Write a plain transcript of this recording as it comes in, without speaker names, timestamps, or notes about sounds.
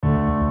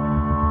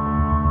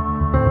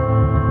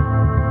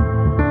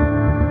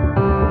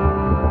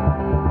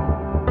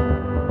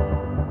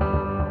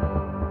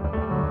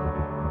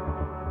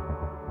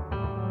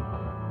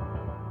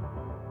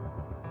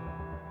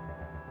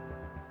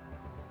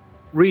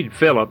Reed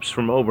Phillips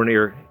from over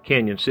near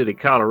Canyon City,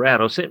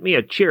 Colorado, sent me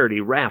a charity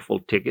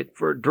raffle ticket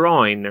for a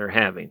drawing they're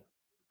having.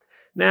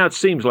 Now, it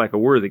seems like a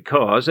worthy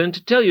cause, and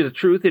to tell you the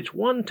truth, it's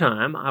one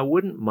time I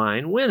wouldn't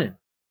mind winning.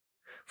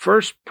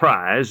 First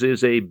prize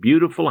is a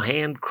beautiful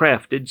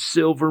handcrafted,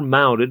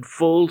 silver-mounted,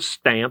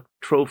 full-stamped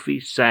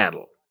trophy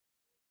saddle.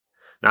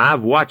 Now,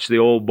 I've watched the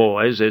old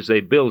boys as they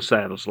build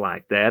saddles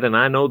like that, and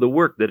I know the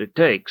work that it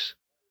takes.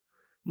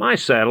 My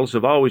saddles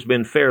have always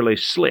been fairly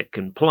slick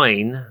and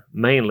plain,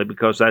 mainly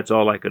because that's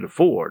all I could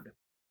afford.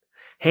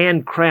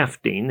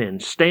 Handcrafting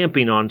and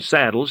stamping on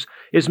saddles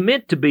is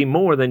meant to be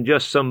more than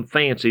just some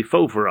fancy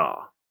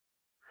faux-fra.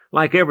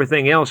 Like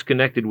everything else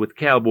connected with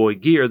cowboy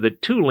gear, the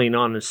tooling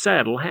on the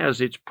saddle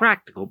has its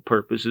practical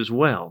purpose as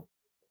well.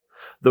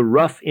 The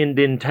rough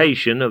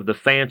indentation of the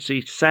fancy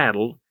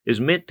saddle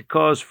is meant to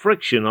cause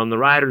friction on the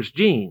rider's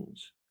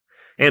jeans,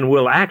 and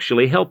will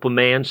actually help a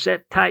man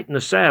set tight in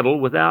the saddle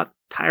without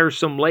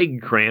tiresome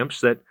leg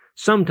cramps that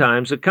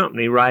sometimes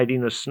accompany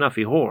riding a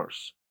snuffy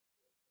horse.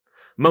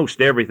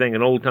 Most everything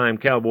an old-time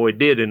cowboy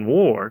did in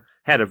war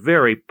had a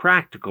very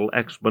practical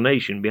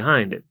explanation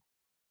behind it.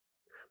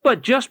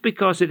 But just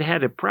because it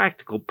had a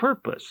practical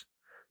purpose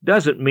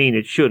doesn't mean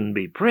it shouldn't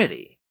be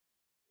pretty.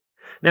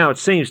 Now, it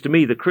seems to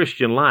me the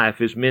Christian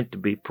life is meant to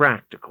be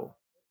practical.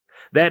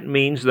 That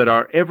means that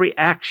our every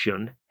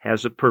action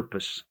has a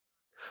purpose.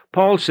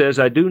 Paul says,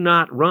 "I do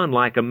not run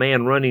like a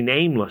man running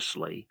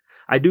aimlessly.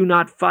 I do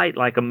not fight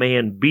like a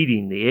man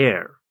beating the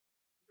air."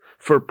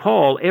 For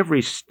Paul,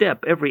 every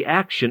step, every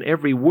action,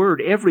 every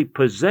word, every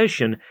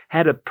possession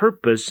had a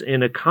purpose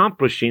in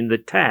accomplishing the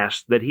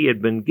task that he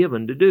had been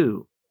given to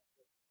do.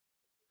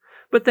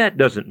 But that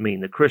doesn't mean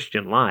the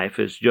Christian life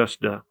is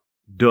just a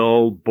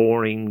dull,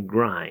 boring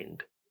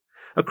grind.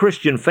 A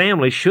Christian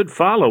family should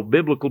follow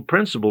biblical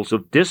principles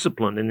of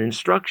discipline and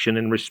instruction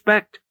and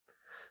respect,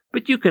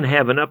 but you can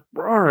have an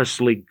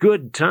uproariously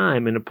good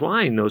time in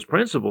applying those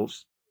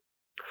principles.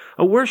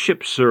 A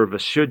worship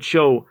service should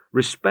show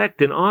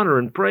respect and honor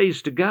and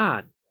praise to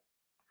God,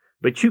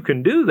 but you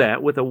can do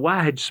that with a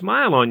wide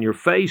smile on your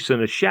face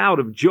and a shout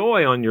of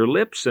joy on your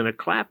lips and a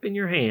clap in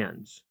your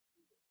hands.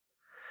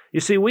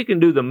 You see, we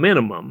can do the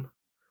minimum.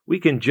 We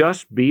can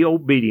just be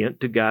obedient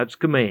to God's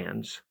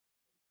commands.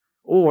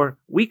 Or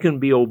we can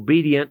be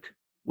obedient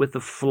with a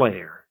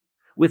flair,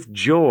 with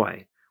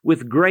joy,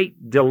 with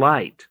great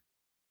delight.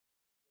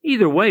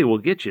 Either way will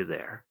get you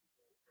there.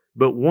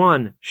 But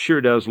one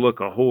sure does look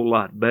a whole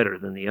lot better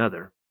than the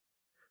other.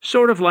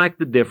 Sort of like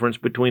the difference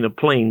between a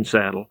plain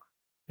saddle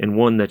and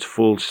one that's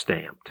full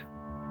stamped.